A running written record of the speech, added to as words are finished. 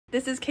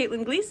This is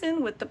Caitlin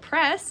Gleason with The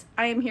Press.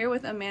 I am here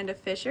with Amanda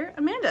Fisher.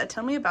 Amanda,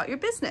 tell me about your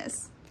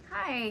business.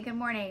 Hi, good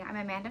morning. I'm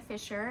Amanda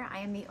Fisher. I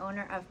am the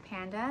owner of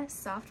Panda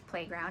Soft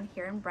Playground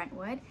here in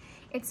Brentwood.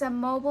 It's a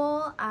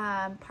mobile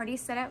party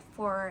setup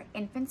for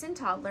infants and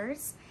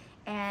toddlers,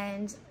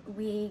 and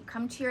we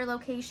come to your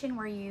location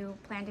where you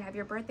plan to have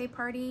your birthday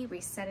party. We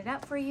set it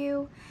up for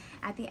you.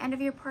 At the end of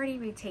your party,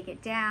 we take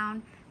it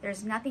down.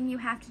 There's nothing you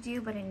have to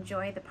do but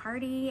enjoy the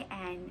party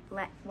and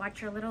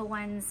watch your little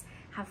ones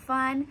have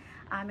fun.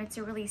 It's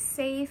a really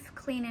safe,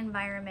 clean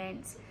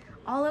environment,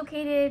 all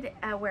located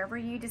wherever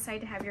you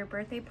decide to have your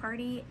birthday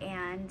party.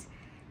 And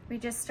we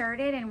just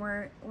started, and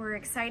we're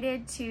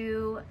excited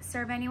to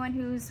serve anyone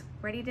who's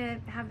ready to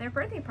have their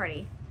birthday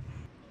party.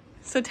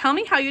 So tell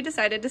me how you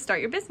decided to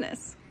start your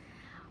business.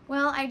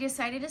 Well, I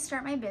decided to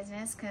start my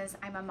business because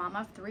I'm a mom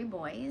of 3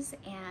 boys,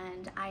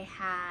 and I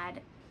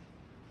had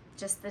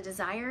just the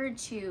desire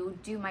to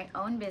do my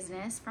own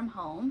business from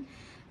home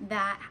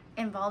that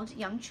involved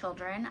young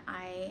children.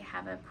 I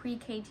have a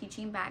pre-K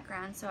teaching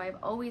background, so I've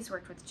always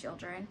worked with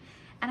children,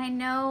 and I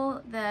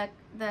know the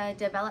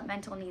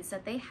developmental needs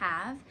that they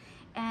have.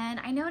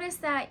 And I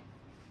noticed that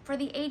for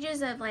the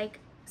ages of like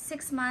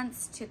 6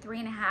 months to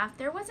 3.5,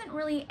 there wasn't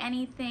really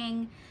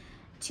anything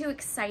too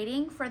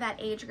exciting for that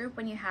age group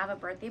when you have a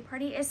birthday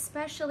party,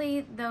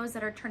 especially those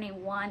that are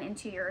turning 1 and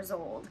 2 years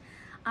old.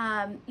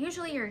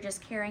 Usually you're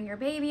just carrying your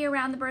baby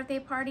around the birthday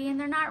party and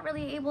they're not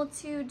really able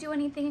to do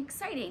anything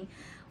exciting.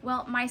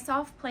 Well, my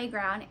soft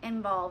playground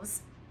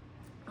involves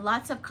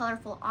lots of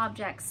colorful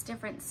objects,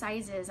 different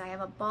sizes. I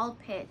have a ball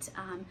pit.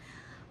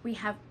 We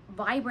have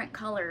vibrant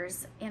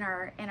colors in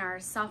our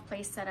soft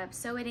play setup,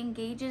 so it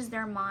engages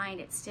their mind,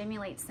 it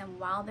stimulates them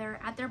while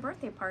they're at their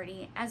birthday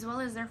party, as well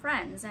as their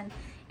friends. And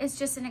it's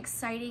just an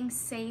exciting,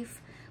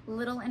 safe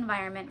little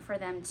environment for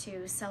them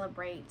to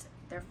celebrate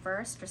their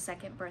first or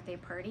second birthday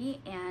party.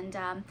 And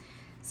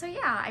so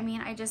yeah, I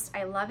mean,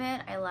 I love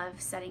it. I love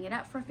setting it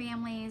up for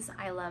families.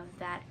 I love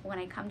that when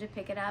I come to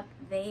pick it up,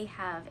 they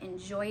have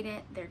enjoyed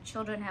it, their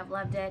children have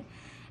loved it,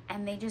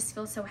 and they just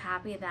feel so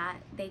happy that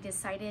they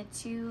decided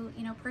to,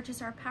 you know,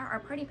 purchase our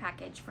party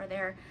package for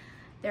their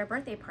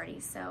birthday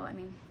parties. So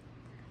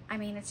I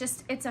mean,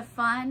 it's a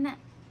fun,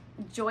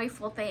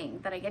 joyful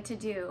thing that I get to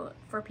do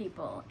for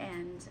people,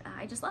 and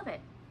I just love it.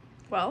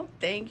 Well,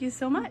 thank you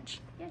so much.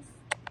 Yes.